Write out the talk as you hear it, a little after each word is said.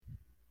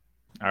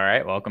All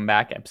right, welcome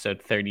back.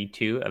 Episode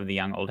 32 of the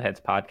Young Old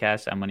Heads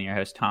podcast. I'm one of your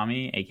hosts,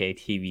 Tommy, aka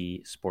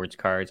TV Sports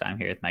Cards. I'm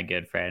here with my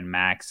good friend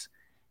Max,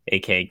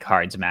 aka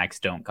Cards Max.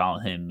 Don't call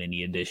him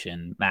Mini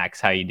Edition. Max,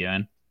 how you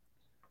doing?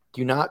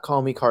 Do not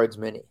call me Cards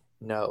Mini.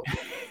 No,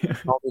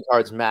 call me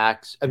Cards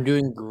Max. I'm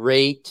doing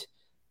great.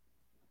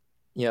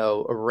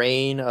 A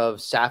reign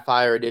of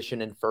Sapphire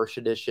Edition and First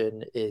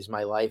Edition is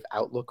my life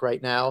outlook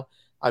right now.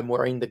 I'm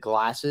wearing the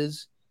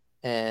glasses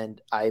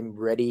and I'm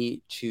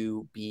ready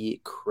to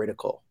be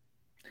critical.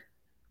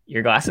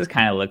 Your glasses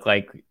kind of look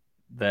like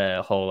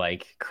the whole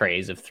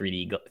craze of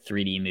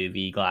 3D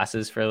movie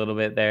glasses for a little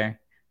bit there.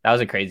 That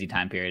was a crazy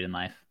time period in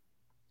life.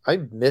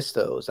 I miss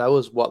those. That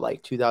was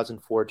like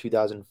 2004,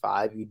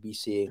 2005. You'd be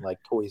seeing like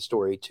Toy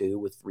Story 2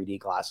 with 3D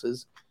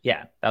glasses.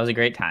 Yeah, that was a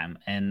great time.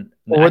 And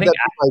Or I think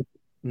like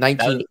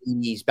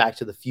 1980s Back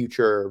to the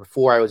Future,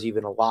 before I was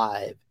even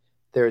alive.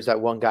 There's that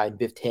one guy in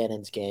Biff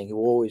Tannen's gang who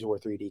always wore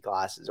 3D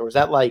glasses. Or is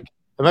that like,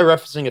 am I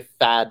referencing a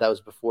fad that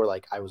was before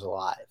like I was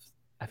alive?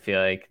 I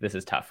feel like this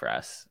is tough for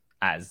us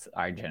as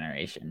our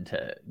generation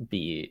to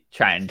be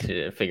trying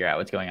to figure out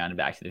what's going on in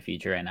Back to the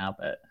Future right now.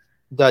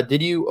 But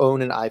Did you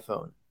own an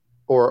iPhone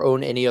or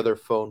own any other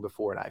phone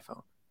before an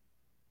iPhone?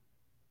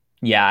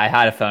 yeah, I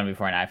had a phone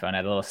before an iPhone. I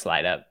had a little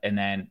slide up. And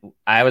then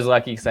I was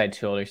lucky because I had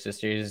two older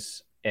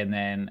sisters. And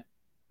then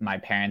my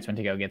parents went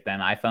to go get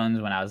them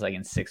iPhones when I was like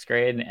in sixth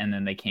grade. And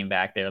then they came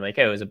back. They were like,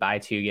 oh, it was a buy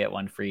two, get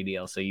one free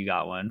deal. So you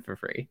got one for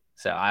free.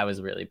 So I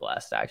was really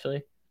blessed,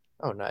 actually.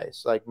 Oh,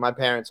 nice. Like my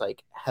parents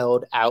like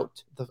held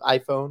out the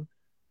iPhone,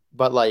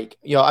 but like,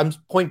 I'm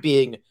point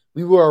being,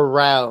 we were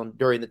around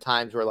during the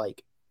times where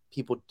like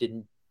people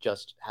didn't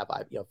just have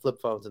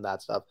flip phones and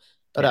that stuff.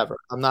 Whatever.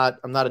 Yeah.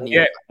 I'm not a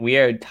neo. We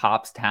are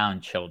Tops Town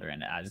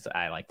children, as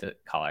I like to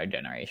call our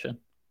generation.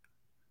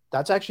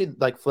 That's actually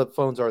like flip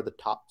phones are the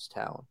Tops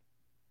Town.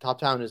 Top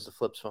Town is the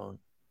flips phone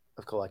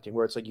of collecting,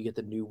 where it's like you get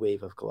the new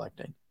wave of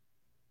collecting.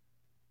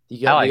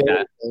 I like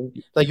that.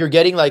 Like you're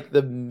getting like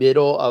the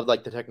middle of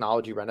like the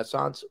technology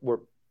renaissance.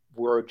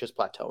 We're just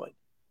plateauing.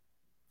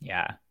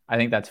 Yeah, I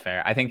think that's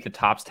fair. I think the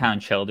Tops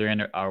Town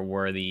children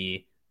were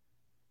the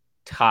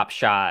top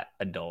shot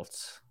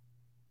adults.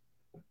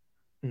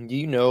 Do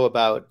you know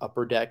about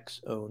Upper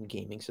Deck's own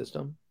gaming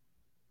system?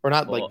 Or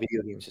not like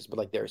video game system, but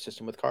like their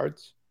system with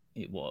cards?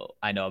 Well,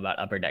 I know about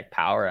Upper Deck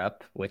Power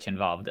Up, which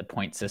involved a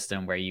point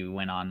system where you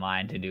went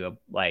online to do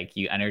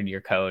you entered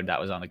your code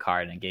that was on the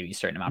card and gave you a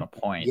certain amount of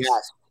points.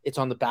 Yes, it's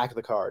on the back of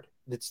the card.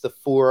 It's the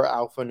 4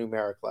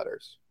 alphanumeric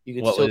letters. You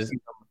can still see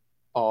them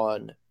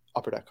on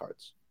Upper Deck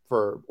cards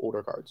for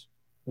older cards.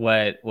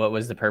 What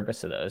was the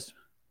purpose of those?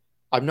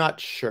 I'm not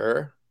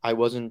sure. I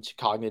wasn't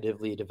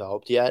cognitively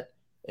developed yet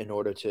in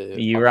order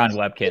to. You were on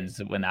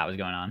Webkins when that was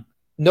going on.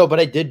 No, but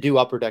I did do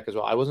Upper Deck as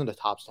well. I wasn't a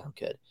Tops Town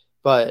kid,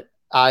 but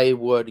I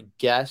would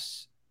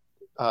guess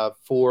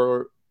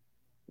 4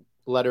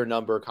 letter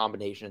number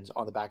combinations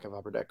on the back of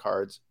Upper Deck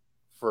cards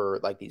for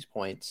like these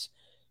points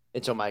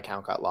until my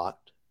account got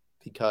locked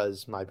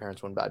because my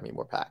parents wouldn't buy me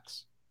more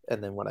packs.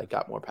 And then when I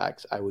got more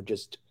packs, I would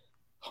just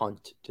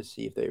hunt to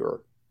see if they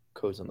were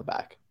codes on the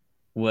back.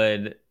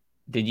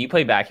 Did you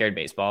play backyard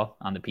baseball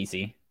on the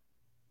PC?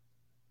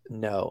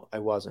 No, I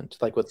wasn't.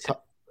 Like with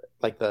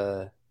like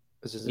the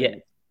what's his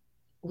name?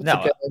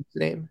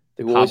 name?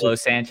 Pablo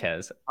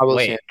Sanchez.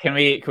 Wait, can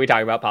we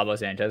talk about Pablo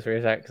Sanchez for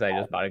a sec? Because I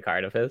just bought a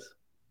card of his.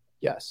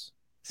 Yes.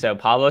 So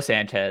Pablo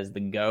Sanchez, the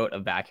GOAT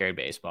of backyard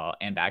baseball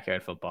and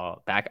backyard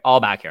football, all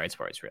backyard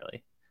sports,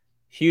 really.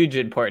 Huge,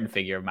 important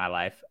figure of my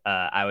life.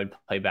 I would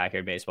play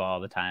backyard baseball all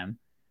the time.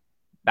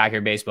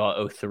 Backyard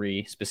baseball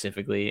 03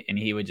 specifically, and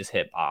he would just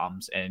hit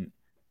bombs. And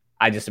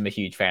I just am a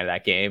huge fan of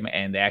that game.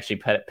 And they actually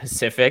put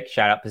Pacific,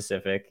 shout out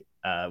Pacific,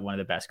 one of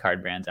the best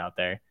card brands out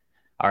there,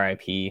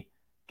 RIP.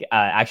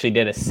 Actually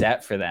did a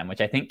set for them, which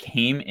I think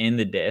came in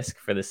the disc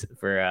for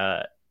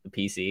the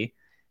PC,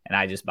 and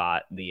I just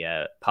bought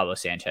the Pablo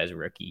Sanchez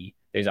rookie.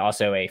 There's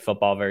also a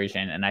football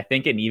version, and I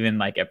think even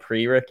like a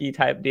pre-rookie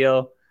type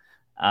deal.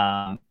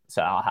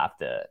 So I'll have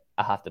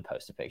to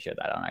post a picture of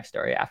that on our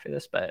story after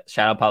this. But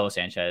shout out Pablo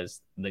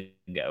Sanchez, the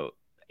GOAT,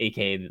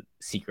 aka the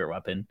secret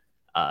weapon,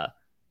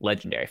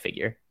 legendary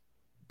figure.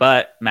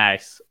 But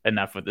Max,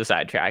 enough with the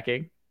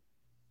sidetracking.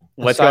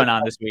 What's going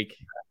on this week?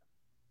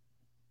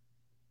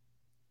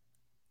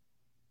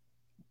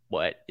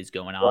 What is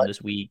going on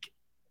this week?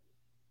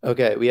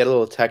 Okay, we had a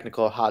little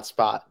technical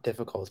hotspot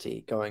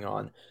difficulty going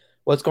on.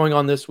 What's going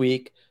on this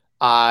week?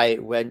 I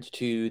went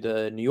to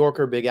the New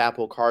Yorker Big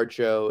Apple card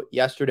show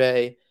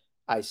yesterday.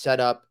 I set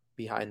up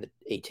behind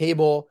a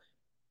table.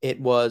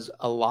 It was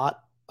a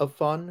lot of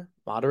fun,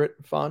 moderate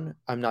fun.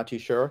 I'm not too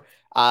sure.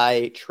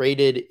 I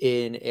traded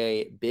in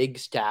a big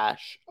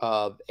stash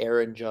of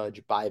Aaron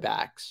Judge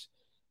buybacks.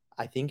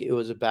 I think it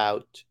was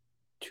about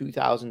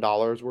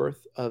 $2,000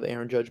 worth of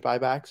Aaron Judge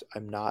buybacks.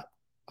 I'm not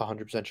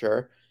 100%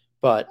 sure,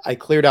 but I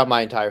cleared out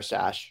my entire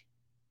stash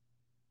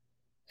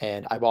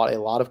and I bought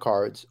a lot of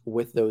cards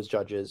with those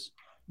judges.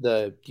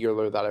 The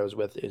dealer that I was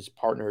with is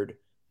partnered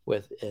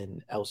with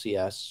an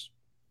LCS,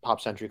 Pop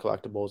Century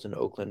Collectibles in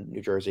Oakland,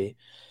 New Jersey.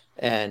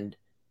 And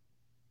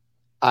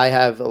I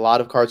have a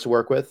lot of cards to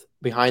work with.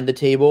 Behind the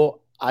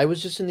table, I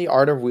was just in the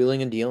art of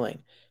wheeling and dealing.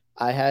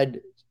 I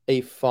had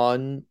a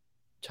fun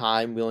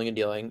time wheeling and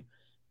dealing,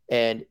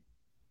 and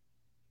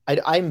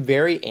I'm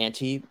very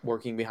anti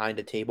working behind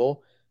a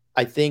table.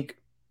 I think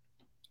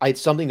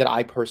it's something that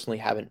I personally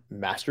haven't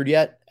mastered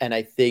yet, and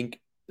I think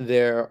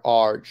there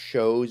are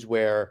shows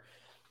where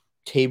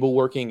table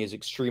working is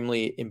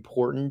extremely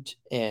important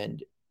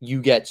and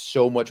you get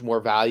so much more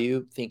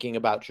value thinking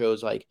about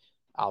shows like,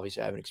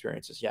 obviously I haven't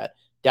experienced this yet,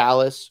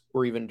 Dallas,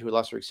 or even to a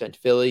lesser extent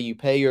Philly. You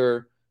pay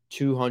your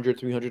 $200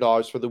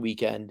 $300 for the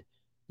weekend,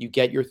 you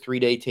get your 3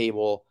 day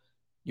table,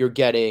 you're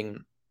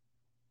getting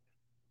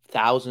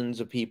thousands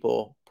of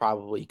people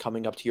probably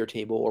coming up to your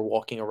table or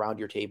walking around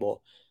your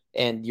table,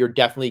 and you're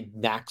definitely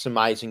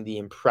maximizing the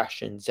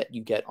impressions that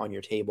you get on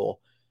your table.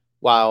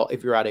 While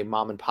if you're at a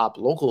mom and pop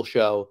local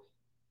show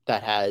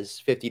that has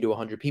 50 to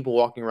 100 people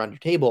walking around your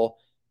table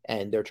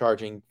and they're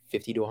charging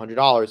 50 to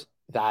 $100,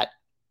 that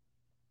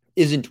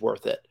isn't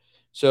worth it.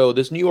 So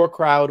this New York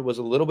crowd was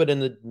a little bit in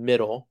the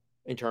middle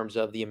in terms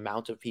of the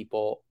amount of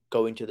people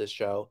going to this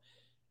show.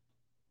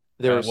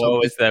 There were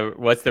some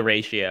What's the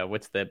ratio?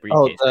 What's the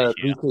Oh, briefcase the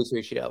ratio? briefcase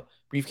ratio.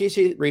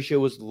 Briefcase ratio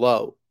was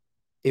low.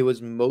 It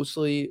was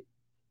mostly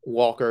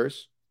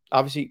walkers.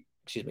 Obviously,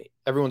 excuse me,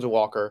 everyone's a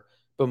walker,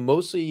 but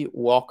mostly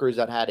walkers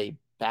that had a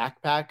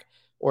backpack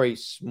or a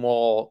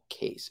small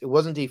case. It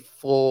wasn't a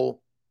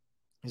full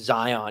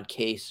Zion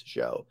case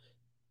show.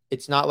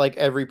 It's not like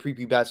every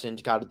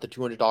prepubescent got the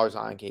 $200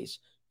 Zion case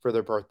for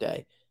their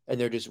birthday and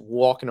they're just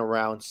walking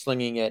around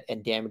slinging it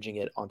and damaging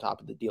it on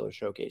top of the dealer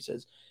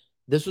showcases.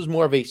 This was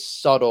more of a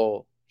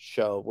subtle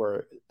show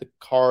where the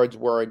cards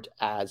weren't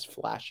as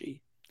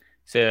flashy.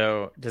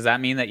 So does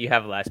that mean that you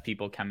have less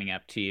people coming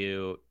up to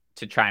you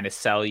to trying to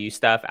sell you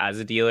stuff as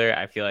a dealer?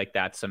 I feel like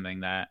that's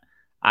something that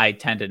I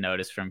tend to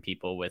notice from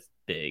people with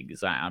big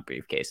Zion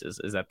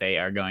briefcases is that they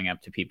are going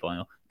up to people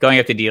and going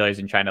up to dealers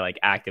and trying to like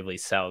actively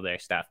sell their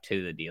stuff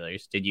to the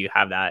dealers. Did you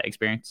have that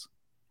experience?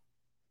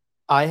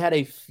 I had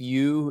a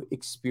few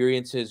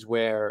experiences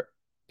where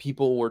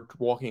people were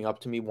walking up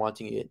to me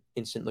wanting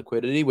instant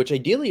liquidity, which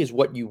ideally is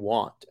what you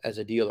want as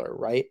a dealer,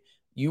 right?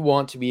 You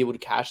want to be able to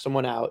cash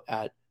someone out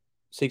at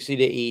 60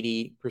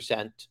 to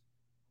 80%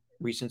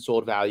 recent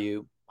sold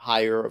value,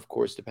 higher, of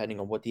course, depending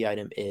on what the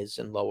item is,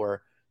 and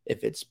lower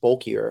if it's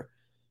bulkier.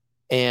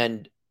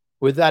 And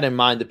with that in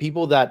mind, the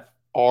people that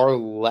are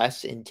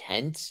less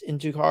intense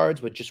into cards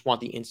but just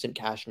want the instant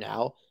cash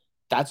now,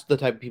 that's the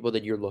type of people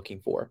that you're looking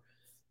for.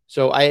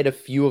 So I had a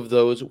few of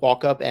those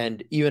walk up,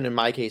 and even in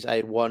my case, I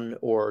had one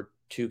or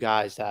two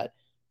guys that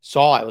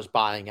saw I was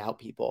buying out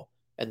people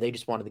and they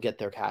just wanted to get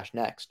their cash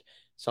next.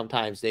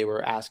 Sometimes they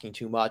were asking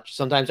too much.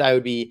 Sometimes I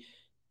would be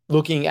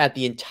looking at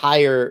the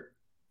entire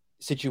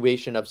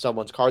situation of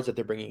someone's cards that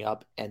they're bringing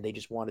up and they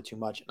just wanted too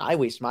much. And I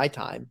waste my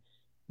time,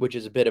 which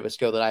is a bit of a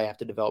skill that I have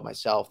to develop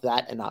myself,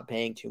 that and not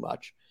paying too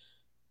much.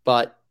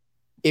 But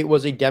it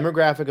was a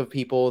demographic of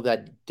people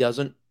that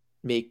doesn't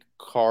make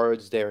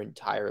cards their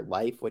entire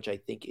life, which I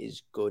think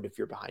is good if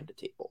you're behind a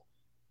table,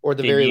 or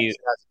the Did very you least,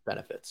 it has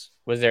benefits.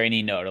 Was there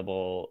any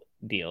notable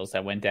deals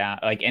that went down?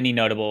 Like any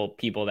notable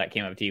people that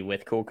came up to you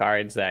with cool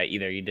cards that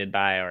either you did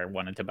buy or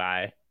wanted to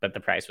buy, but the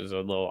price was a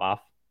little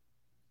off?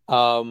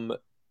 Um,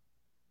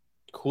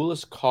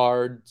 Coolest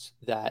cards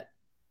that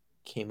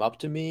came up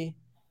to me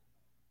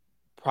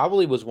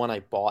probably was one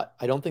I bought.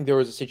 I don't think there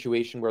was a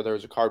situation where there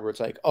was a card where it's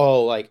like,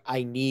 oh, like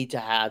I need to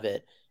have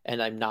it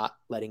and I'm not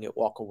letting it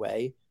walk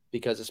away,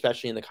 because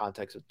especially in the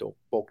context of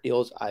bulk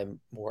deals, I'm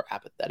more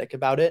apathetic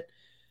about it.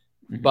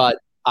 Mm-hmm. But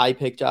I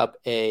picked up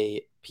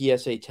a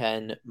PSA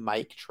 10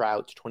 Mike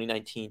Trout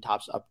 2019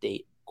 Topps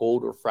Update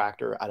Gold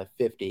Refractor out of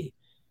 50.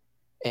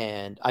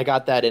 And I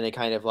got that in a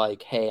kind of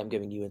like, hey, I'm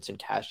giving you instant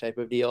cash type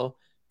of deal.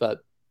 But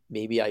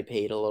maybe I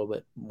paid a little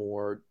bit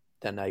more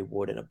than I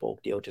would in a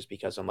bulk deal just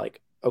because I'm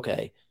like,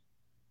 okay,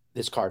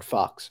 this card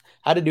fucks.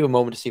 I had to do a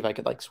moment to see if I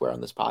could like swear on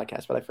this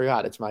podcast, but I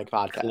forgot it's my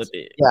Clip podcast.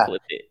 it, Yeah,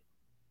 clip it.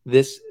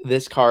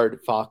 this card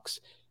fucks.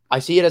 I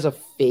see it as a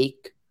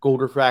fake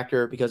gold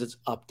refractor because it's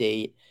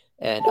update,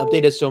 and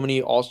update has so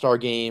many all-star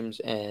games,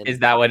 and Is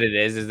that what it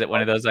is? Is it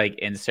one of those like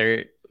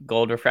insert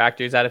gold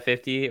refractors out of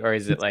 50, or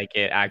is it it's, like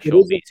an it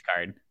actual is base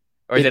card?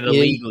 Or is it it a is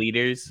league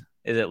leaders?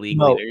 Is it league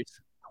no, leaders?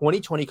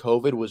 2020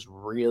 COVID was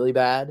really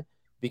bad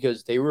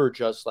because they were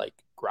just like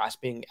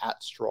grasping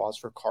at straws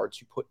for cards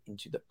you put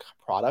into the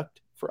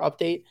product for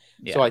update.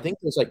 So Yeah. I think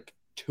there's like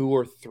two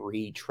or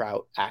three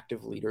Trout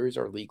active leaders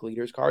or league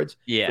leaders cards for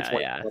Yeah,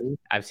 yeah. 2020.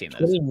 I've seen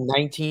those.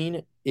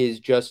 2019 is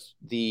just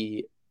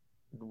the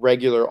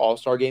regular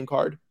All-Star game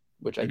card,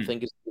 which I Mm-hmm.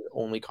 think is the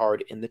only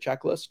card in the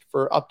checklist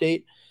for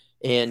update.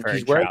 And For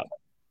he's wearing Trout.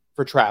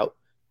 for Trout,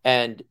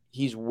 and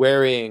he's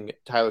wearing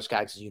Tyler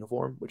Skaggs'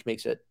 uniform, which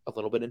makes it a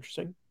little bit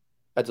interesting.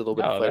 Adds a little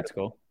bit of Oh, flair. that's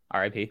cool.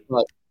 RIP.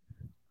 But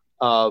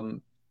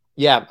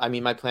yeah, I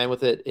mean, my plan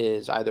with it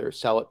is either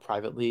sell it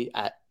privately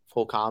at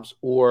full comps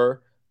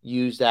or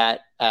use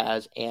that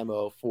as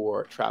ammo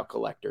for Trout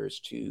collectors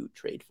to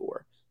trade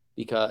for.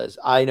 Because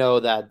I know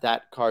that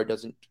that card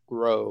doesn't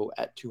grow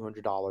at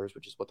 $200,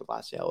 which is what the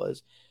last sale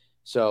is.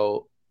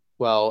 So,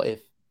 well,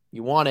 if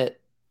you want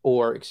it,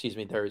 or excuse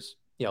me, there's,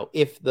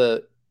 if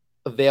the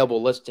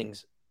available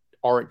listings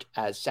aren't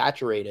as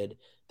saturated,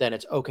 then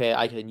it's okay.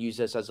 I can use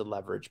this as a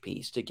leverage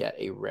piece to get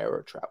a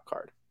rarer Trout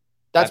card.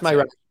 That's That's my so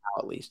rationale,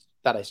 at least,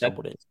 that I that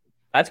stumbled into.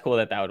 that's cool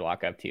that would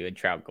walk up to you a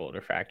Trout Gold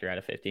Refractor out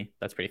of 50.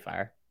 That's pretty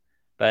fire.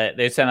 But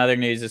there's some other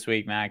news this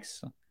week,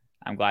 Max.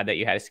 I'm glad that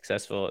you had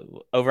a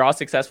overall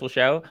successful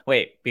show.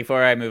 Wait,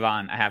 before I move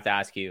on, I have to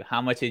ask you,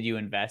 how much did you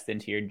invest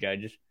into your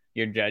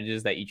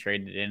judges that you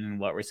traded in, and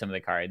what were some of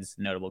the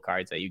notable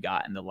cards that you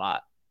got in the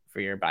lot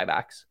for your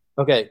buybacks?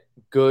 Okay,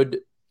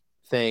 good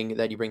thing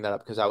that you bring that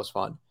up because that was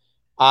fun.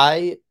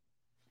 I,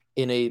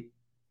 in a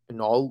in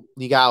all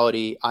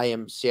legality, I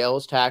am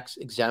sales tax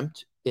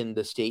exempt in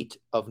the state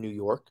of New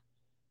York,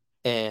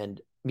 and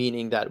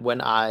meaning that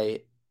when I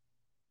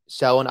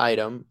sell an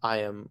item, I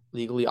am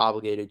legally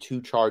obligated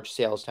to charge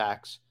sales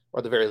tax, or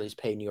at the very least,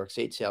 pay New York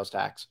State sales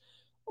tax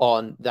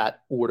on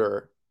that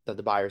order that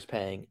the buyer's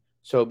paying.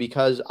 So,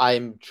 because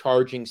I'm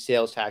charging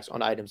sales tax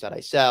on items that I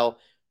sell,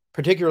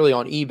 particularly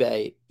on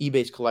eBay,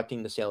 eBay's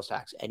collecting the sales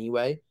tax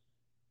anyway.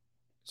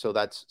 So,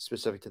 that's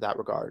specific to that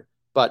regard.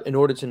 But in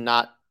order to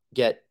not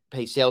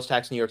pay sales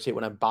tax in New York State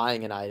when I'm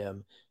buying an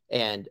item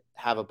and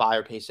have a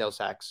buyer pay sales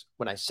tax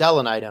when I sell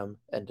an item,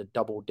 and to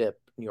double dip,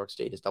 New York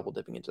State is double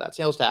dipping into that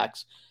sales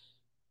tax.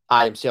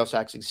 I am sales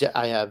tax exempt.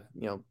 I have,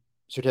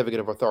 certificate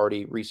of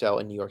authority resale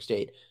in New York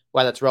State.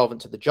 Why that's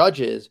relevant to the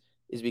judges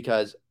is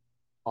because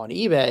on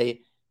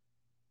eBay,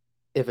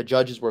 if a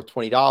judge is worth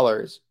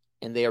 $20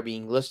 and they are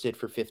being listed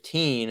for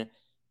 15,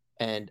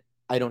 and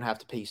I don't have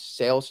to pay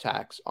sales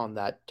tax on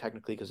that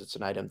technically because it's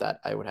an item that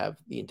I would have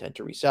the intent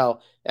to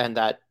resell, and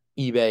that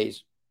eBay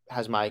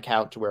has my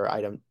account to where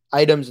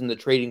items in the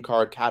trading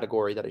card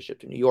category that I ship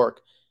to New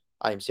York,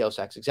 I am sales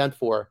tax exempt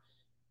for.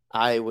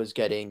 I was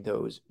getting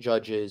those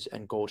judges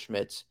and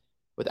Goldschmidts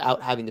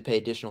without having to pay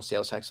additional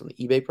sales tax on the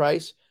eBay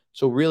price.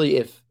 So really,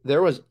 if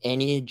there was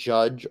any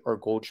judge or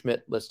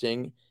Goldschmidt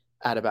listing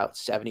at about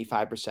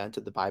 75%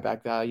 of the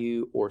buyback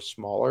value or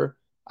smaller,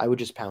 I would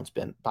just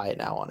buy it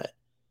now on it.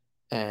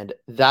 And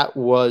that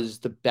was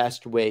the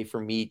best way for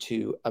me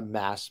to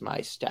amass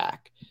my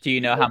stack. Do you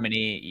know how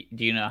many?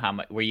 Do you know how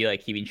much? Were you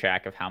like keeping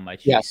track of how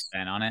much you Yes,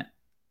 spent on it?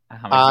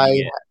 How much did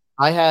you I get?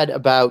 I had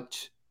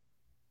about,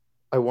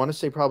 I want to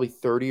say, probably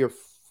 30 or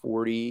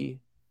 40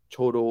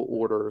 total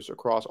orders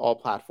across all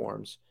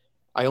platforms.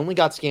 I only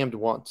got scammed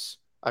once.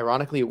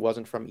 Ironically, it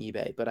wasn't from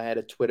eBay, but I had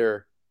a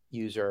Twitter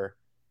user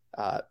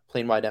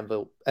plain white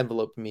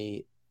envelope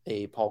me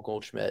a Paul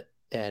Goldschmidt,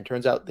 and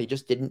turns out they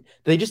just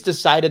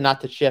decided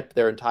not to ship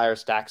their entire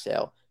stack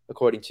sale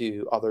according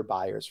to other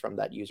buyers from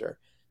that user.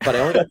 But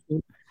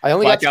I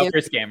only got Watch out scammed. for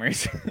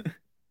scammers.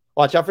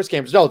 Watch out for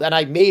scams. No, and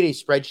I made a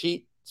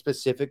spreadsheet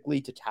specifically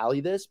to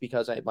tally this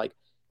because I'm like,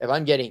 if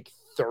I'm getting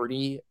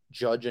 30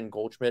 Judge and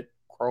Goldschmidt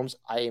chromes,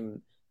 I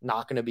am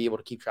not going to be able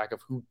to keep track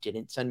of who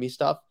didn't send me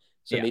stuff.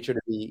 So I Yeah, made sure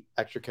to be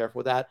extra careful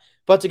with that.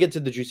 But to get to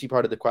the juicy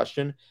part of the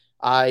question,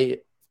 I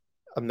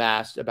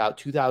amassed about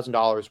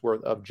 $2,000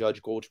 worth of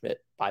Judge Goldschmidt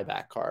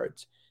buyback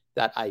cards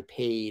that I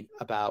paid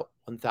about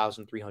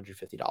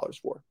 $1,350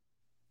 for.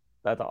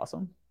 that's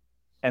awesome.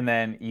 And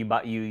then you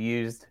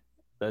used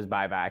those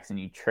buybacks and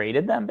you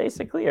traded them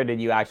basically, or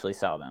did you actually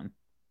sell them,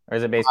 or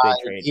is it basically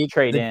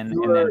trade The in and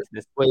then dealer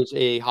just was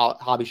a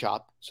hobby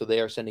shop, so they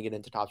are sending it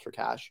into Tops for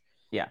Cash.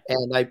 yeah?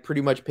 And I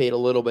pretty much paid a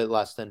little bit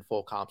less than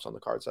full comps on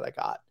the cards that I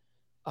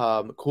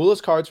got.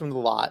 Coolest cards from the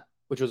lot,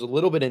 which was a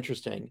little bit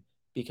interesting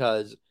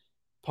because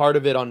part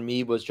of it on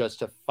me was just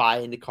to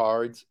find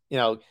cards,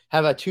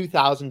 have a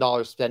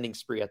 $2,000 spending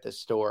spree at this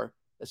store,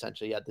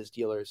 essentially at this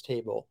dealer's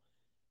table.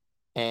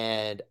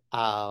 And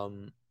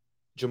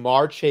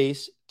Jamar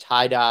Chase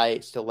tie-dye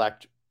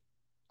select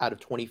out of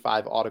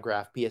 25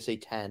 autograph PSA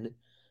 10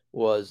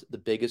 was the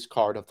biggest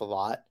card of the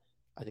lot.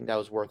 I think that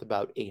was worth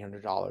about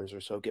 $800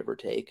 or so, give or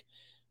take.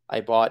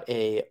 I bought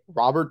a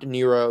Robert De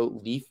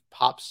Niro Leaf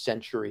Pop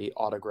Century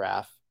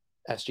autograph,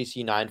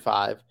 SGC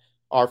 95,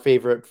 our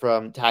favorite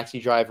from Taxi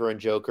Driver and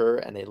Joker,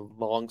 and a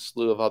long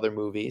slew of other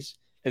movies.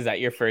 Is that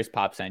your first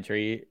Pop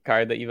Century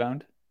card that you've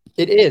owned?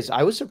 It is.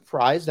 I was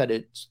surprised that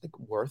it's like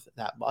worth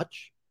that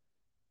much.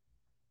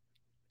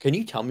 Can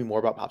you tell me more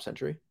about Pop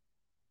Century?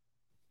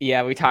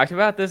 Yeah, we talked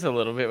about this a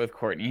little bit with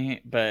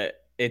Courtney, but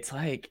it's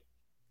like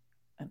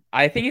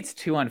I think it's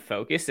too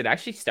unfocused. It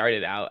actually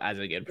started out as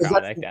a good Because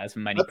product, as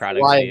many that's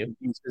products why I'm do.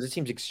 confused, because it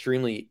seems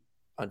extremely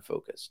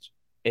unfocused.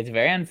 It's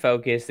very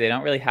unfocused. They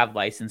don't really have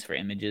license for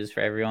images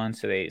for everyone,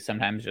 so they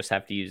sometimes just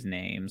have to use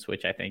names,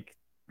 which I think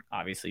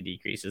obviously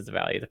decreases the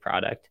value of the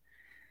product.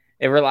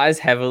 It relies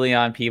heavily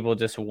on people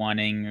just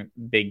wanting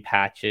big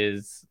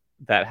patches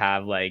that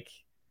have like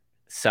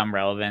some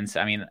relevance.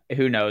 I mean,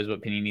 who knows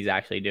what Panini's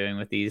actually doing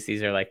with these?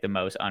 These are like the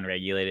most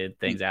unregulated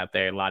things out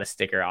there. A lot of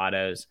sticker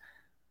autos,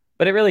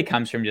 but it really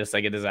comes from just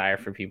like a desire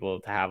for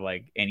people to have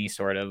like any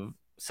sort of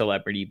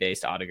celebrity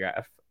based autograph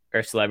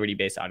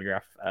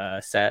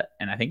set.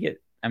 And I think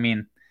I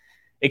mean,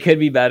 it could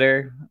be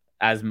better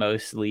as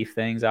most Leaf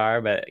things are,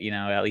 but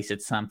at least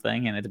it's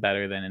something, and it's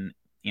better than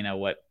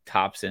what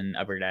Tops and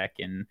Upper Deck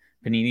and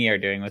Panini are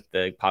doing with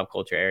the pop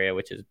culture area,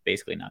 which is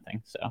basically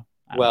nothing. So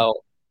I don't know.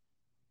 Well,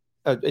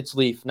 it's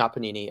Leaf, not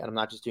Panini, and I'm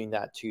not just doing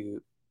that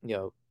to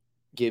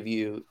give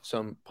you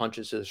some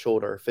punches to the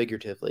shoulder,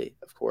 figuratively,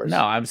 of No,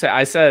 course.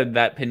 I said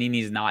that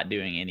Panini's not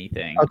doing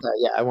anything. Okay,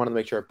 yeah, I wanted to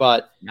make sure,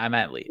 but I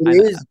meant Lee. I know it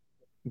is that.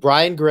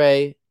 Brian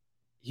Gray.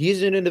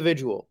 He's an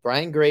individual.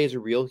 Brian Gray is a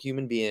real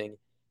human being,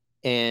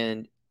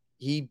 and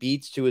he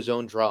beats to his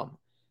own drum.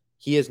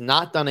 He has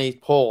not done a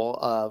poll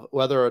of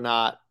whether or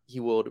not he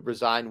would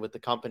resign with the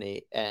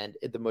company, and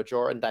the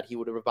majority, and that he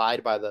would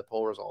abide by the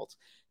poll results.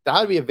 That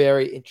would be a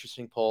very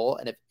interesting poll,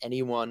 and if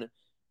anyone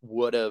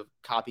would have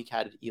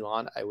copycatted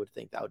Elon, I would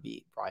think that would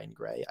be Brian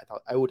Gray.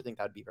 I would think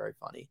that would be very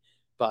funny.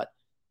 But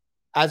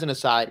as an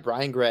aside,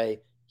 Brian Gray,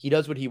 he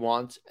does what he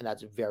wants, and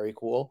that's very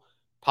cool.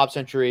 Pop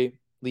Century,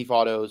 Leaf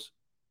Autos,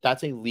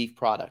 that's a Leaf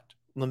product.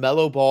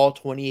 LaMelo Ball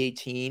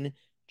 2018,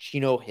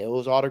 Chino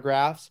Hills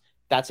autographs,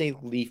 that's a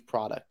Leaf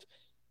product.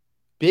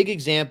 Big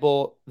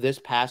example this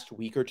past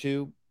week or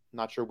two,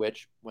 not sure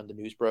which, when the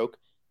news broke,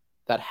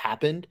 that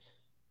happened.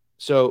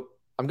 So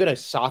I'm going to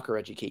soccer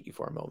educate you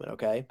for a moment,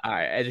 okay? All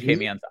right, educate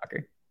me on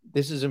soccer.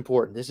 This is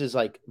important. This is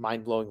like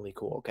mind-blowingly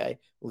cool, okay?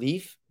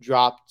 Leaf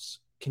drops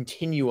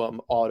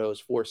Continuum autos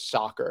for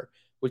soccer,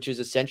 which is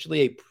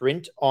essentially a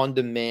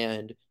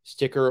print-on-demand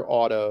sticker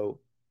auto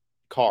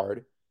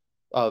card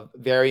of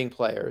varying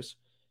players.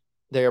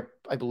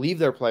 I believe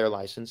they're player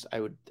licensed.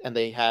 And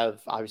they have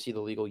obviously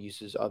the legal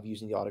uses of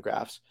using the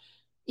autographs.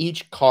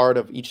 Each card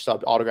of each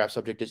autograph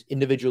subject is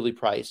individually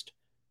priced,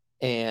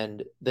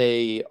 and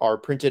they are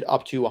printed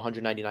up to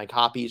 199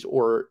 copies,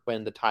 or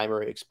when the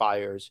timer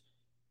expires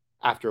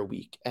after a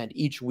week. And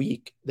each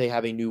week they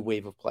have a new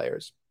wave of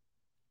players.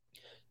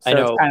 I So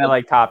it's know. kind of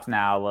like Tops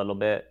now a little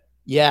bit.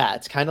 Yeah,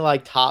 it's kind of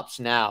like Tops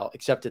now,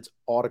 except it's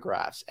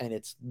autographs and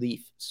it's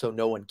Leaf, so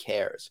no one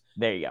cares.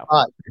 There you go.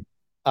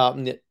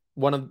 But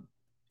one of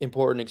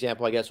important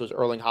example, I guess, was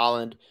Erling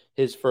Haaland,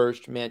 his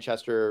first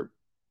Manchester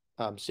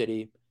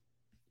City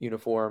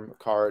uniform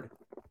card.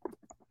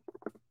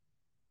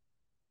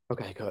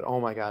 Okay, good. Oh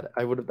my God,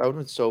 that would have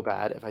been so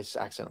bad if I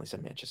accidentally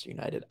said Manchester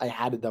United. I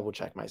had to double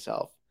check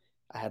myself.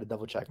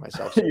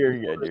 So You're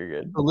good. You're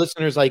good. the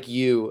listeners like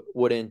you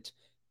wouldn't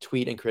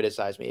tweet and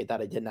criticize me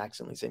that I didn't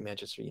accidentally say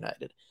Manchester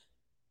United.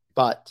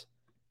 But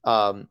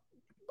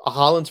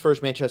Holland's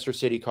first Manchester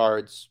City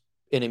cards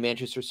in a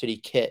Manchester City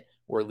kit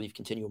were Leaf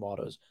Continuum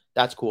autos.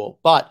 That's cool.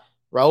 But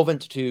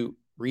relevant to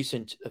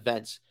recent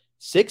events,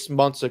 6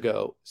 months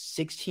ago,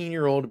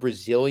 16-year-old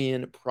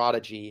Brazilian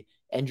prodigy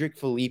Endrick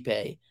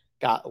Felipe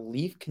got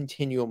Leaf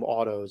Continuum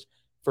autos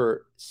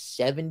for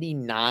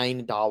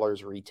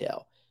 $79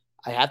 retail.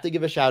 I have to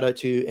give a shout out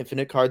to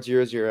Infinite Card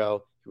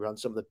 00, who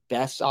runs some of the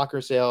best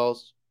soccer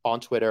sales on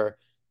Twitter.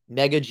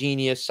 Mega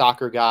genius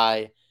soccer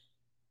guy.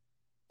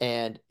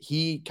 And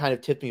he kind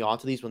of tipped me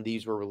onto these when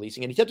these were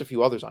releasing. And he tipped a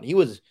few others on. He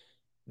was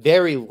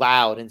very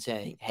loud in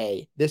saying,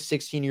 hey, this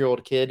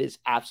 16-year-old kid is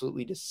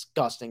absolutely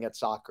disgusting at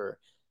soccer.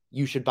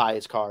 You should buy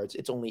his cards.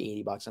 It's only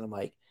 $80. And I'm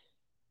like,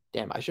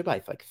 damn, I should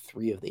buy like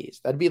 3 of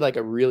these. That'd be like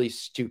a really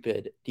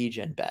stupid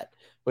DGen bet,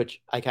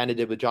 which I kind of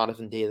did with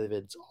Jonathan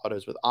David's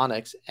autos with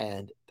Onyx,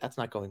 and that's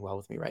not going well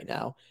with me right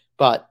now.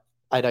 But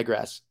I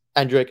digress.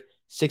 Endrick,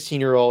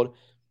 16-year-old,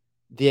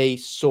 they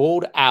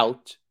sold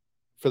out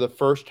for the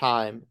first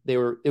time.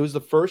 It was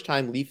the first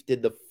time Leaf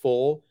did the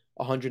full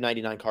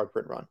 199 card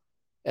print run,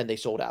 and they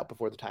sold out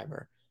before the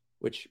timer,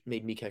 which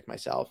made me kick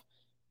myself.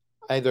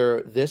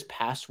 Either this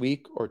past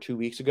week or 2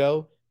 weeks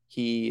ago,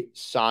 he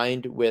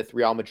signed with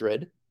Real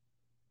Madrid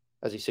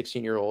as a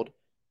 16-year-old.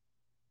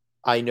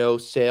 I know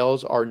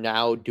sales are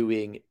now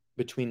doing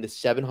between the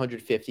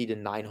 $750 to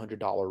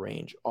 $900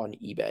 range on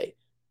eBay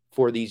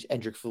for these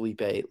Endrick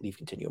Felipe Leaf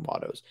Continuum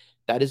autos.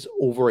 That is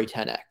over a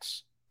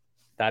 10x.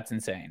 That's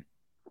insane.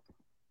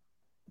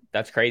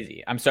 That's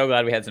crazy. I'm so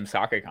glad we had some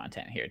soccer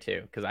content here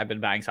too, because I've been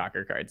buying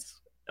soccer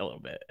cards a little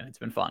bit and it's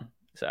been fun.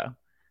 So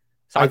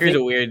soccer is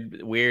a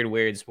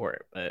weird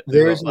sport, but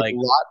there's a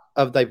lot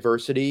of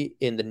diversity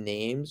in the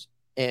names,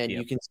 and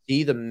you can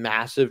see the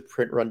massive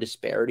print run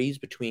disparities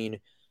between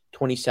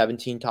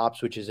 2017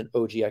 Tops, which is an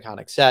OG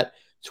iconic set,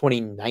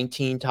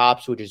 2019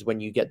 Tops, which is when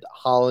you get the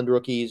Holland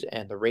rookies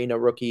and the Reina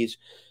rookies,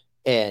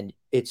 and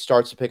it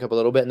starts to pick up a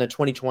little bit. And then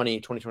 2020,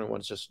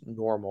 2021 is just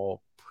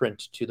normal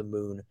print to the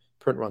moon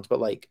print runs, but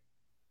like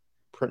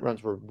print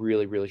runs were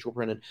really, really short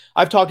printed.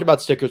 I've talked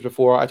about stickers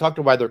before. I talked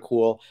about why they're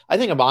cool. I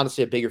think I'm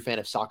honestly a bigger fan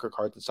of soccer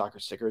cards and soccer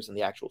stickers than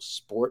the actual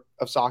sport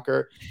of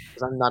soccer,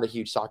 because I'm not a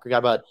huge soccer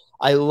guy, but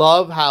I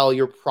love how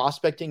you're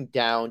prospecting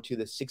down to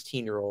the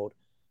 16-year-old.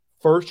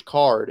 First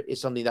card is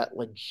something that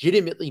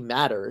legitimately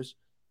matters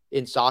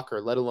in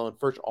soccer, let alone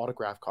first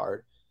autograph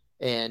card.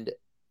 And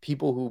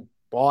people who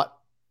bought,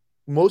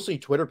 mostly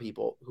Twitter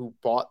people who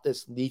bought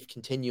this Leaf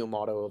Continuum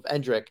auto of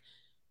Endrick,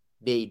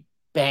 made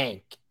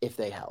bank if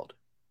they held.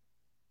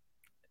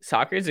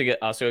 Soccer is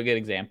also a good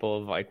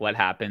example of like what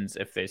happens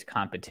if there's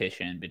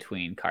competition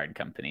between card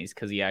companies,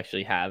 because you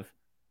actually have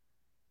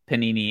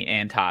Panini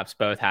and Topps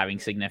both having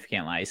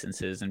significant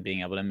licenses and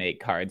being able to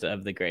make cards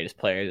of the greatest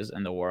players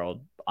in the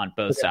world on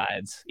both Okay.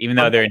 sides, even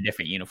though I'm they're in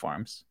different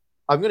uniforms.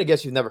 I'm gonna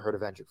guess you've never heard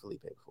of Andrew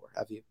Felipe before,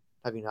 have you?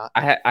 Have you not?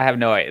 I have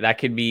no idea. That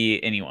could be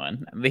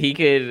anyone. He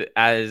could,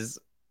 as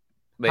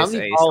they How many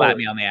say, slap followers?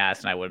 me on the ass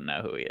and I wouldn't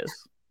know who he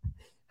is.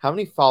 How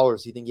many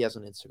followers do you think he has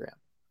on Instagram?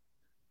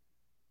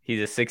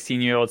 He's a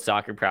 16-year-old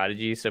soccer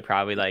prodigy, so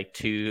probably like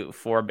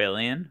 4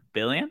 billion.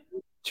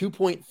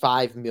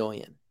 2.5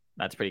 million.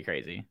 That's pretty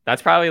crazy.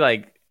 That's probably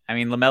like, I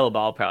mean, LaMelo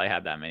Ball probably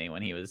had that many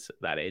when he was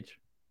that age.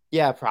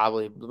 Yeah,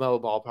 probably.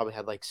 LaMelo Ball probably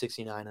had like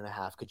 69 and a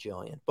half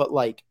gajillion. But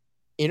like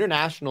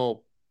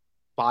international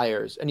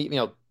buyers, and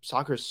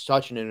soccer is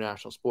such an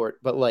international sport,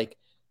 but like,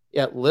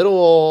 yeah, little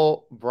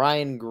old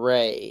Brian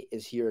Gray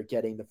is here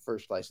getting the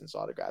first license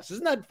autographs.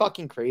 Isn't that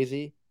fucking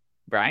crazy?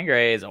 Brian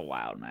Gray is a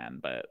wild man,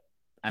 but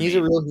I He's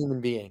a mean, real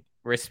human being.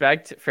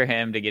 respect for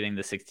him to getting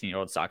the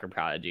 16-year-old soccer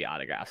prodigy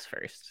autographs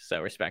first.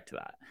 So respect to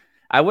that.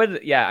 I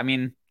would, yeah. I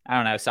mean, I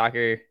don't know.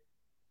 Soccer,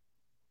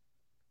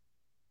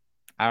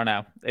 I don't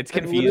know. It's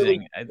I'm literally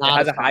confusing. It not a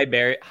has a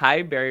soccer.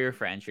 high barrier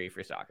for entry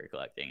for soccer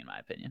collecting, in my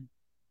opinion.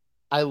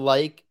 I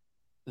like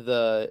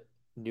the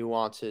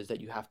nuances that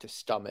you have to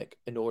stomach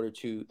in order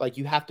to like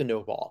you have to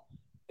know ball.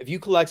 If you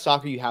collect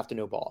soccer, you have to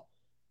know ball.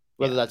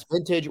 Whether Yeah, that's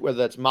vintage, whether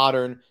that's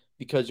modern,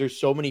 because there's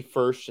so many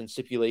firsts and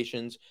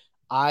stipulations.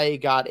 I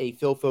got a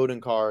Phil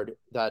Foden card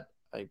that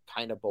I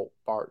kind of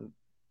bought in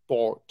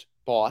Bolt.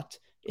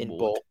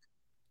 bulk.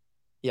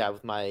 Yeah,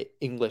 with my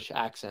English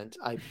accent.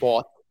 I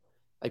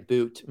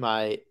boot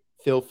my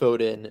Phil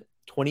Foden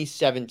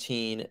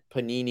 2017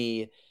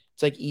 Panini.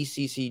 It's like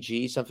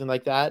ECCG, something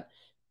like that.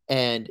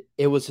 And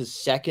it was his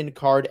second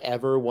card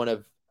ever, one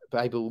of,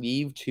 I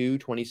believe, two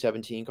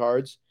 2017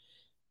 cards.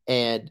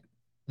 And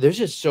there's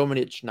just so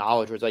much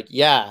knowledge where it's like,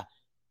 yeah,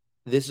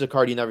 this is a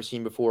card you've never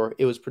seen before.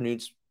 It was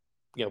produced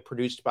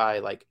by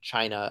like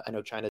China. I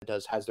know China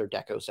has their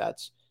deco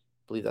sets.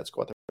 I believe that's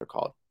what they're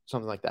called,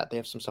 something like that. They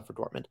have some stuff for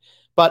Dortmund.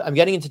 But I'm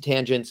getting into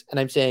tangents, and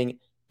I'm saying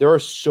there are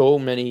so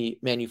many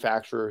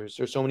manufacturers,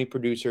 there's so many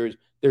producers,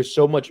 there's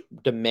so much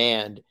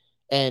demand,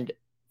 and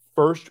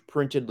first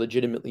printed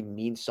legitimately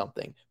means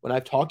something. When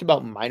I've talked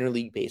about minor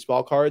league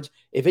baseball cards,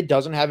 if it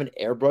doesn't have an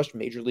airbrushed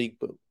major league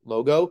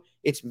logo,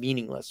 it's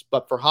meaningless.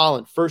 But for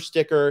Holland, first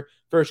sticker,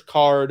 first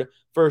card,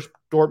 first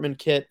Dortmund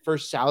kit,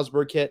 first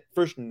Salzburg kit,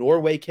 first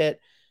Norway kit,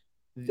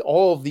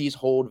 all of these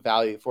hold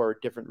value for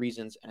different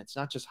reasons. And it's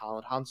not just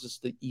Holland. Holland's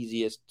just the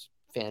easiest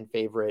fan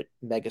favorite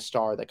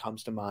megastar that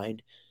comes to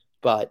mind.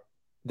 But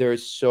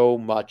there's so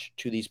much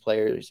to these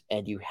players,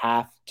 and you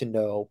have to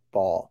know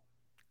ball.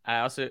 I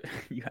also,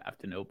 you have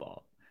to know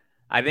ball.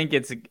 I think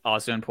it's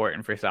also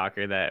important for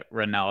soccer that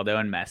Ronaldo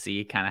and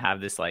Messi kind of have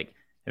this like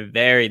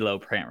very low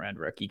print run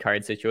rookie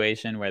card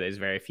situation where there's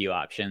very few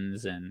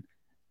options and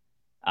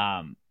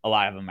a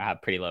lot of them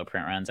have pretty low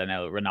print runs. I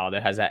know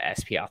Ronaldo has that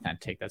SP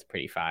Authentic that's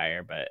pretty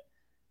fire, but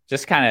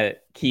just kind of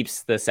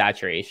keeps the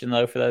saturation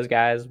low for those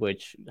guys,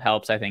 which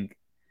helps. I think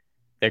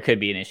there could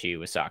be an issue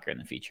with soccer in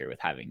the future with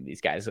having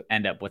these guys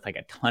end up with like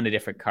a ton of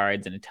different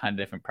cards and a ton of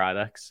different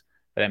products.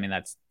 But I mean,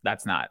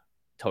 that's not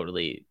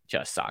totally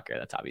just soccer.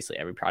 That's obviously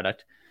every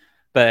product.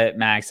 But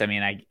Max, I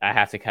mean, I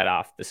have to cut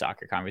off the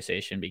soccer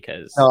conversation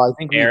because No, I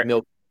think we've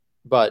milked,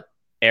 but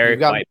you've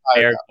got me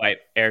fired up.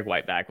 Eric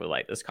Whiteback would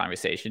like this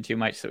conversation too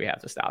much, so we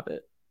have to stop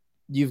it.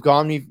 You've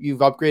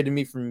upgraded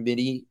me from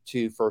mini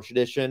to first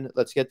edition.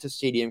 Let's get to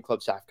Stadium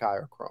Club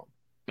Sapphire Chrome.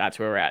 That's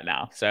where we're at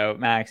now. So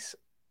Max,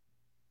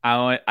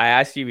 I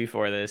asked you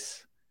before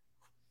this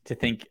to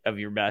think of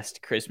your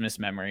best Christmas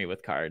memory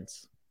with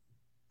cards,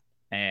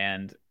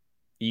 and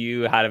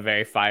you had a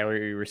very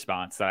fiery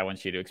response that I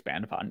want you to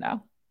expand upon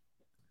now.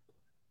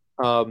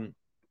 Um,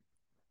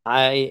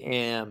 I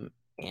am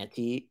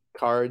anti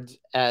cards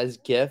as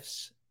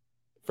gifts.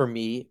 For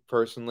me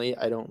personally,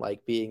 I don't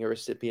like being a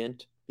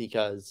recipient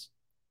because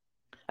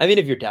I mean,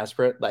 if you're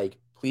desperate, like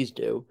please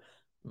do,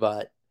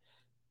 but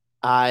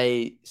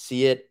I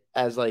see it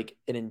as like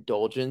an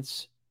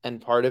indulgence,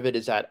 and part of it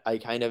is that I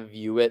kind of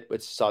view it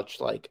with such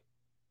like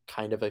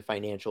kind of a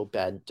financial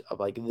bent of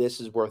like this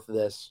is worth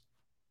this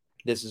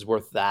is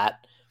worth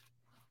that,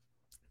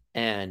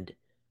 and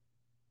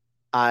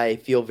I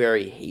feel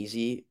very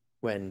hazy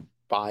when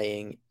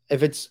buying.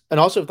 If it's and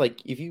also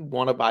like if you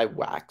want to buy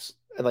wax,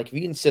 like if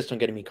you insist on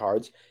getting me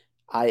cards,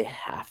 I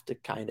have to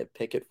kind of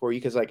pick it for you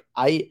because like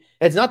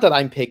it's not that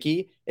I'm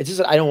picky, it's just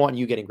that I don't want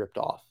you getting ripped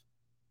off.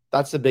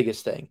 That's the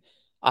biggest thing.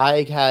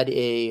 I had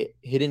a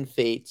Hidden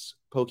Fates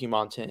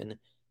Pokemon tin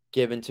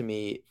given to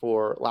me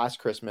for last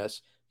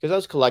Christmas because I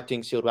was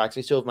collecting sealed wax.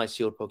 I still have my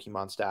sealed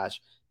Pokemon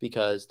stash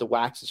because the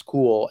wax is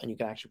cool and you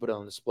can actually put it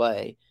on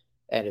display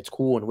and it's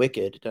cool and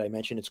wicked. Did I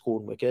mention it's cool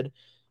and wicked?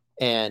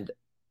 And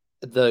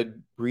the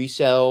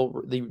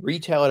retail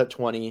at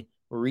 20,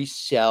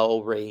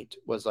 resell rate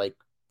was like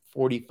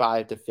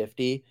 45 to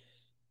 50.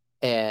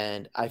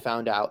 And I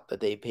found out that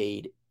they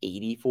paid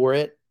 80 for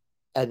it.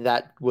 And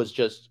that was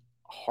just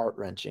heart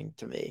wrenching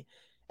to me.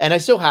 And I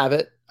still have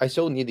it. I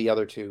still need the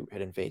other two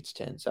Hidden Fates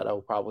tins that I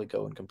will probably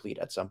go and complete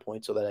at some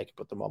point so that I can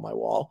put them on my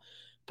wall.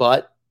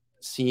 But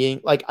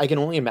seeing, like, I can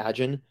only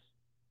imagine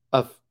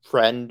a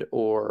friend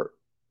or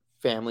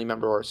family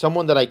member or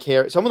someone that I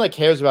care, someone that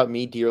cares about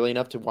me dearly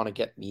enough to want to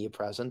get me a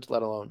present,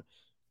 let alone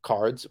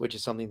cards, which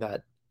is something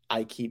that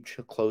I keep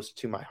close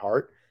to my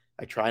heart.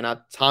 I try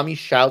not. Tommy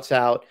shouts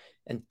out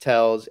and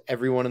tells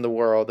everyone in the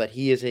world that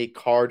he is a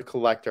card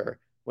collector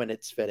when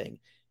it's fitting.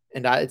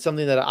 And it's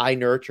something that I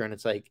nurture. And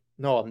it's like,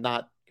 no, I'm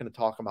not going to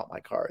talk about my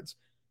cards.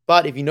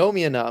 But if you know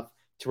me enough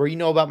to where you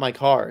know about my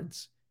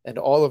cards and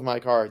all of my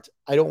cards,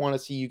 I don't want to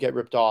see you get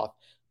ripped off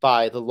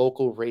by the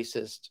local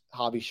racist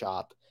hobby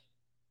shop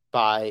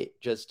by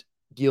just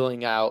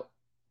dealing out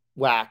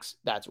wax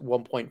that's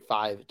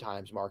 1.5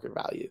 times market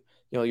value.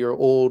 You know, your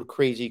old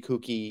crazy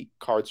kooky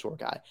card store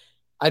guy.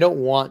 I don't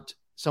want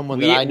someone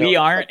that I know. We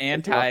aren't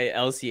anti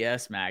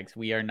LCS, Max.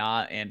 We are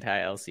not anti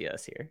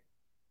LCS here.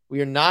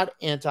 We are not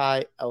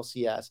anti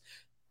LCS.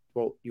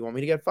 Well, you want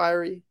me to get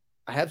fiery?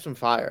 I have some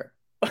fire.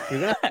 You're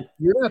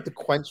gonna have to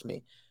quench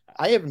me.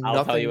 I have nothing.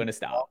 I'll tell you when to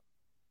stop.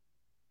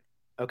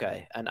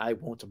 Okay, and I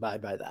won't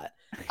abide by that.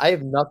 I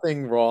have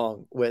nothing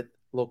wrong with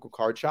local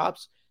card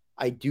shops.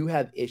 I do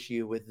have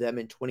issue with them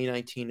in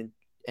 2019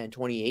 and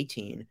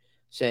 2018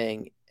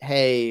 saying,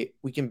 "Hey,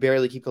 we can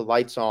barely keep the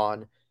lights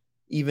on,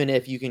 even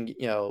if you can,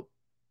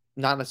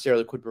 not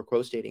necessarily quid pro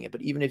quo stating it,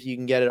 but even if you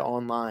can get it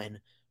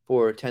online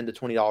for $10 to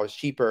 $20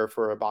 cheaper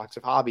for a box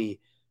of hobby,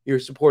 you're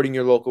supporting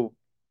your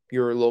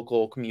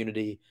local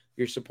community,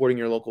 you're supporting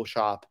your local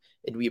shop,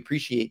 and we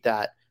appreciate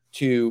that."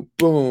 To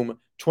boom,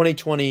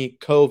 2020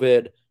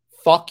 COVID,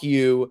 fuck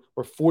you,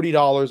 we're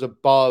 $40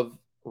 above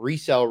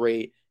resale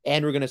rate,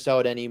 and we're gonna sell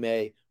it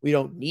anyway. We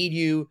don't need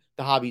you.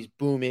 The hobby's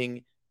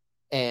booming,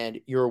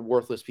 and you're a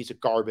worthless piece of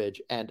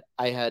garbage. And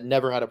I had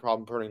never had a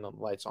problem turning the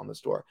lights on the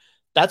store.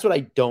 That's what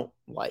I don't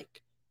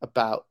like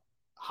about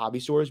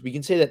hobby stores. We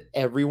can say that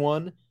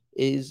everyone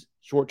is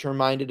short-term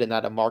minded and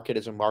that a market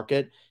is a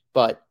market,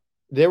 but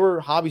there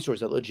were hobby stores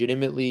that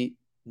legitimately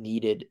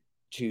needed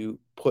to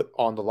put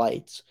on the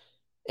lights.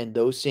 And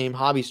those same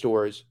hobby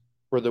stores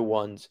were the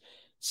ones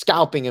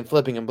scalping and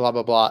flipping and blah,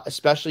 blah, blah,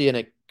 especially in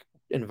an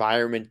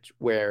environment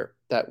where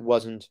it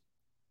wasn't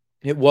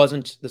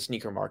the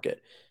sneaker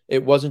market.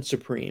 It wasn't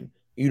Supreme.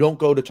 You don't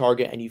go to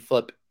Target and you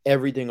flip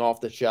everything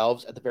off the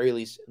shelves at the very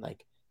least.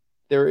 Like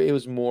it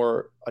was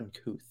more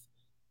uncouth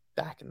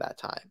back in that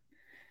time.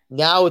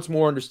 Now it's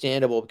more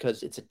understandable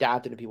because it's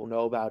adapted and people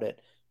know about it,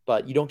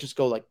 but you don't just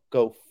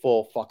go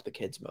full fuck the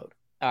kids mode.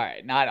 All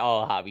right, not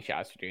all hobby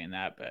shops are doing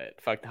that,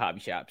 but fuck the hobby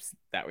shops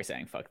that were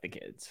saying fuck the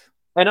kids.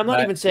 And I'm not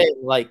even saying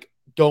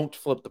don't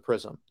flip the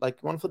Prism. Like,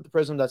 you want to flip the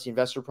Prism, that's the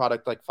investor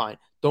product, fine.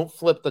 Don't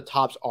flip the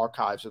Topps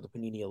Archives or the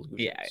Panini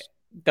Illusions. Yeah,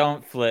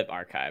 don't flip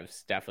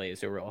Archives. Definitely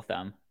is a rule of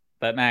thumb.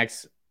 But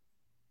Max,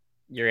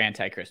 you're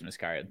anti-Christmas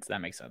cards.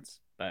 That makes sense.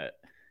 But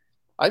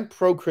I'm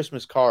pro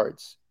Christmas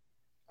cards.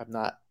 I'm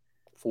not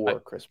for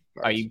Christmas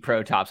cards. Are you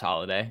pro Topps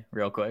Holiday?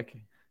 Real quick.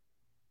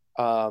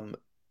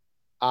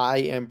 I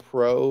am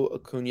pro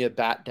Acuna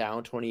bat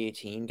down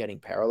 2018 getting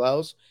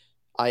parallels.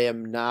 I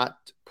am not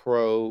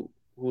pro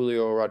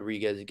Julio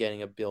Rodriguez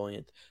getting a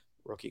billionth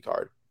rookie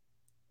card.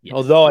 Yes.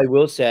 Although I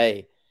will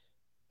say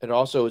it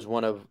also is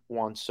one of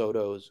Juan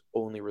Soto's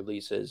only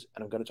releases.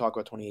 And I'm going to talk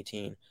about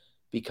 2018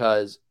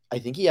 because I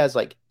think he has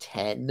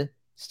 10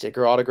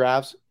 sticker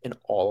autographs in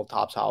all of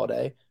Topps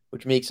Holiday,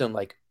 which makes him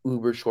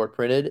uber short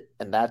printed.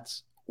 And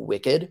that's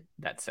wicked.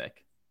 That's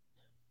sick.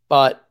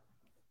 But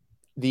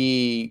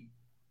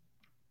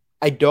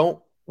I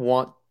don't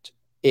want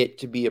it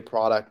to be a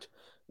product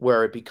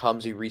where it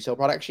becomes a resale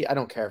product. Actually, I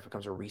don't care if it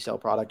becomes a resale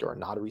product or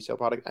not a resale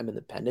product. I'm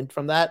independent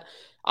from that.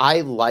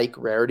 I like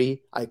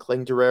rarity. I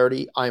cling to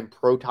rarity. I'm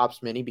pro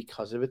Topps Mini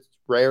because of its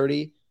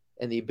rarity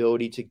and the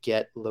ability to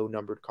get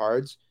low-numbered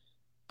cards.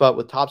 But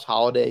with Topps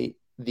Holiday,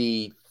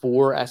 the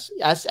 4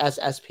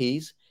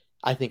 SSSPs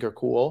I think are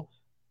cool.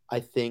 I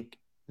think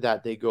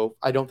that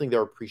I don't think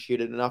they're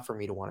appreciated enough for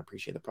me to want to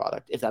appreciate the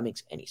product, if that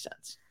makes any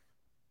sense.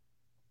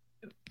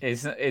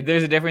 There's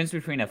a difference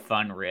between a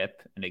fun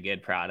rip and a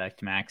good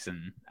product, Max,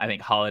 and I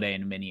think Holiday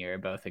and Mini are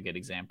both a good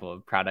example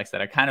of products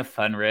that are kind of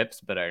fun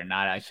rips but are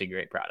not actually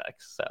great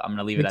products. So I'm going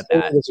to leave it at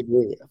that.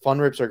 Disagree. Fun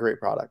rips are great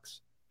products.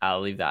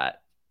 I'll leave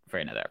that for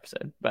another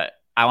episode. But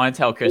I want to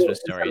tell Christmas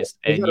stories,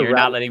 and you're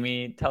not letting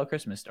me tell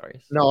Christmas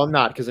stories. No, I'm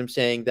not, because I'm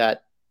saying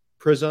that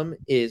Prism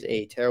is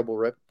a terrible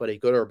rip, but a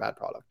good or a bad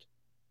product?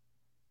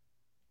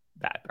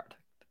 Bad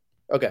product.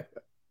 Okay,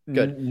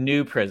 good.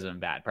 New Prism,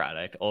 bad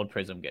product. Old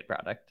Prism, good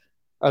product.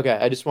 Okay,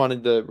 I just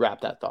wanted to wrap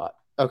that thought.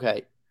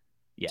 Okay.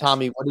 Yes.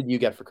 Tommy, what did you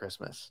get for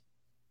Christmas?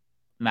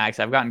 Max,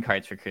 I've gotten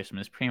cards for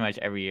Christmas pretty much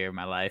every year of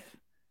my life.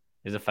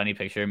 There's a funny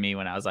picture of me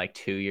when I was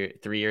 3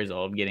 years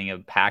old getting a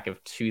pack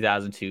of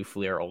 2002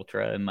 Fleer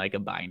Ultra and a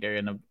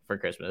binder for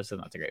Christmas, and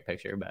that's a great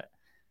picture. But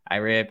I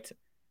ripped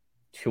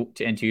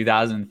in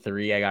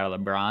 2003. I got a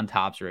LeBron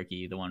Topps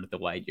rookie, the one with the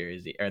white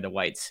jersey or the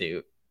white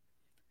suit.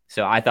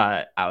 So I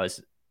thought I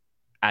was,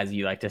 as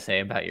you like to say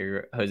about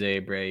your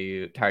Jose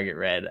Abreu Target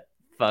Red,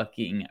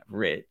 fucking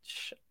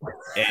rich.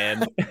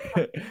 And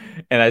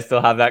and I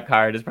still have that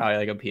card. It's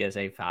probably a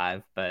PSA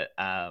 5, but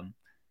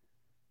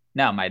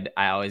no,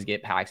 I always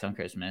get packs on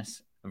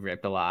Christmas.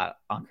 ripped a lot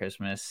on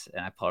Christmas,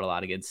 and I pulled a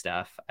lot of good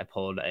stuff. I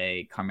pulled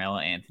a Carmelo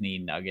Anthony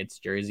Nuggets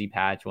jersey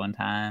patch one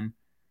time.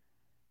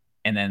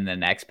 And then the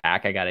next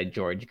pack, I got a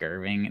George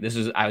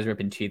Gerving. I was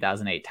ripping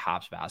 2008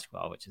 Topps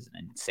basketball, which is an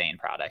insane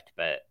product,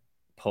 but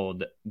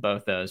pulled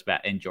both those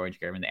back in George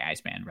Gervin, the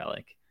Iceman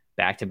relic,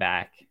 back to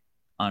back.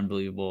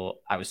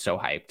 Unbelievable. I was so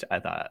hyped. I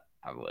thought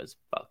I was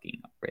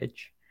fucking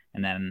rich.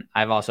 And then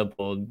I've also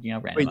pulled,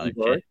 random Wait, other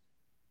shit.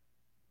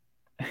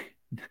 You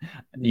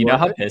You know were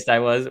how rich? pissed I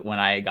was when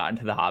I got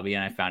into the hobby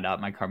and I found out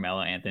my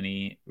Carmelo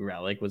Anthony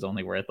relic was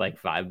only worth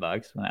like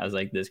 $5 when I was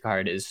like, this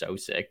card is so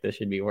sick. This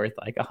should be worth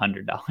like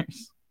 $100.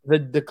 The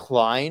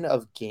decline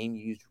of game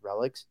used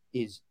relics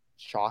is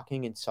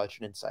shocking and such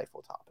an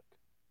insightful topic.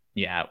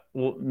 Yeah,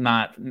 well,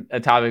 not a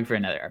topic for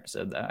another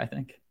episode though, I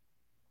think.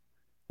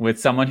 With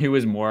someone who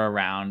was more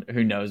around,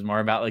 who knows more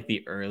about like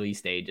the early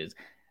stages.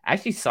 I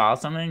actually saw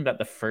something that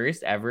the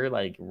first ever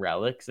like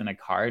relics in a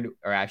card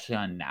are actually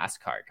on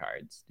NASCAR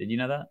cards. Did you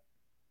know that?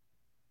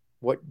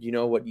 What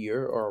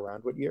year or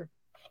around what year?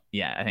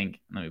 Yeah, I think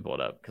let me pull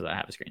it up because I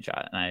have a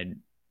screenshot and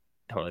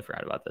I totally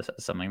forgot about this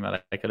as something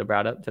that I could have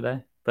brought up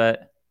today.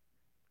 But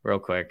real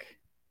quick,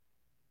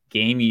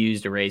 game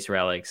used erase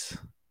relics.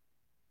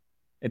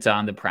 It's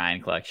on the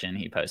Prime collection.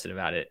 He posted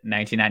about it.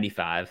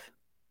 1995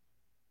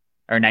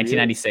 or Really?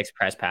 1996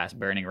 press pass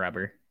burning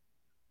rubber.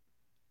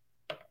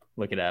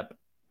 Look it up.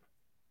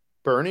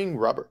 Burning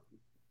rubber.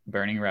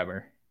 Burning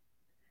rubber.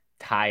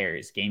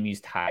 Tires, game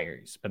used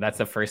tires. But that's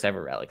the first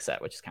ever relic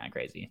set, which is kind of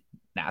crazy.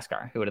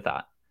 NASCAR. Who would have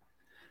thought?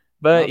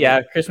 But Not me.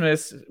 yeah,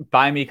 Christmas.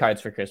 Buy me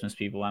cards for Christmas,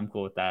 people. I'm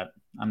cool with that.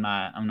 I'm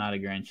not a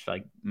Grinch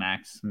like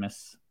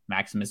Maximus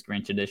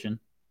Grinch edition.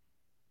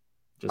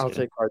 Just I'll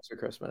kidding. take cards for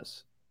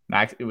Christmas.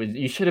 Max,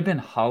 you should have been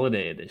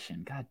holiday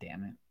edition. God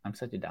damn it. I'm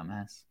such a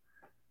dumbass.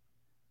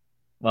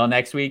 Well,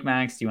 next week,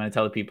 Max, do you want to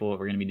tell the people what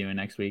we're going to be doing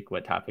next week?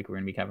 What topic we're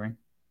going to be covering?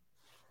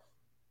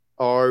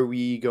 Are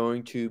we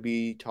going to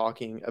be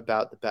talking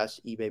about the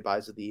best eBay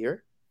buys of the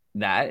year?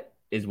 That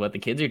is what the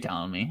kids are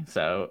telling me.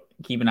 So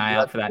keep an eye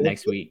Is out for that that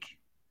next week.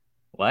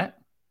 What?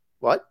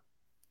 what?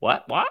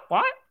 What?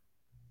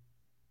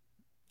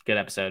 Good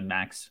episode,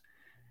 Max.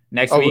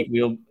 Next Oh, week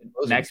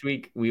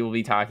closing. we will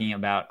be talking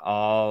about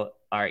all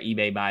our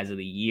eBay buys of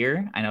the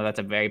year. I know that's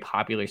a very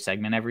popular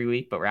segment every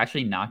week, but we're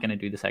actually not going to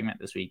do the segment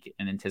this week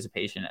in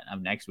anticipation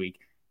of next week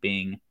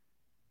being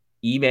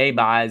eBay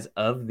buys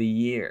of the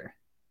year.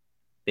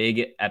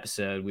 Big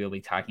episode we'll be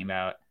talking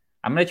about.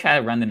 I'm going to try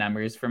to run the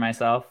numbers for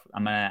myself.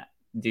 I'm going to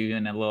do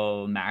in a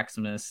little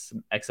Maximus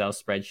Excel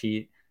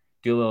spreadsheet,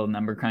 do a little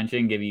number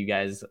crunching, give you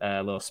guys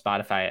a little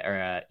Spotify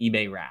or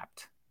eBay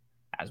Wrapped,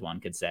 as one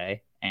could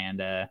say.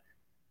 And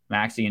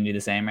Max, you can do the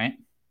same, right?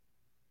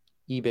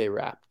 eBay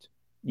Wrapped.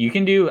 You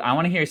can do. I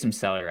want to hear some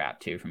seller rap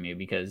too from you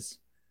because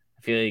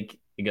I feel like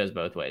it goes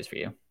both ways for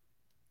you.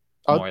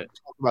 I'll More.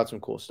 talk about some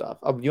cool stuff.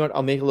 I'll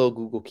make a little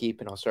Google Keep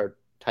and I'll start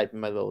typing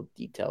my little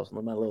details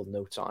and my little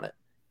notes on it.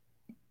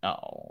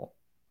 Oh,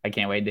 I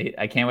can't wait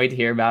to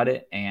hear about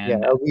it. Yeah,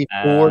 And it'll be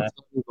four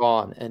Move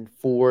On and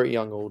four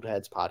Young Old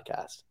Heads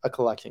podcast, a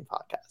collecting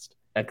podcast.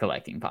 a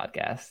collecting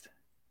podcast.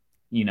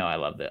 I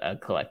love the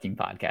collecting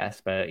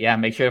podcast. But yeah,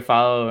 make sure to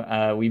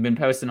follow. We've been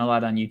posting a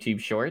lot on YouTube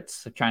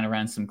Shorts, trying to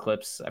run some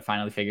clips. I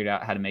finally figured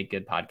out how to make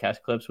good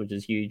podcast clips, which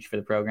is huge for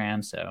the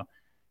program. So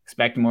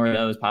expect more of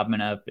those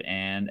popping up.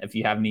 And if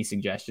you have any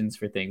suggestions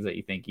for things that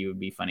you think you would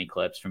be funny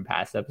clips from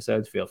past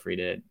episodes, feel free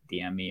to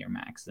DM me or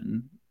Max,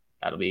 and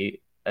that'll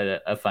be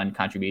a fun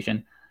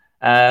contribution.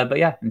 But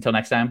yeah, until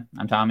next time,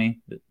 I'm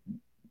Tommy.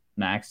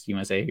 Max, you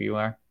want to say who you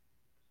are?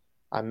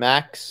 I'm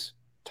Max.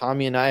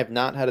 Tommy and I have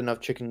not had enough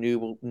chicken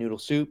noodle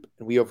soup,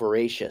 and we are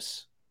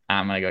voracious.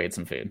 I'm going to go get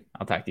some food.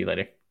 I'll talk to you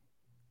later.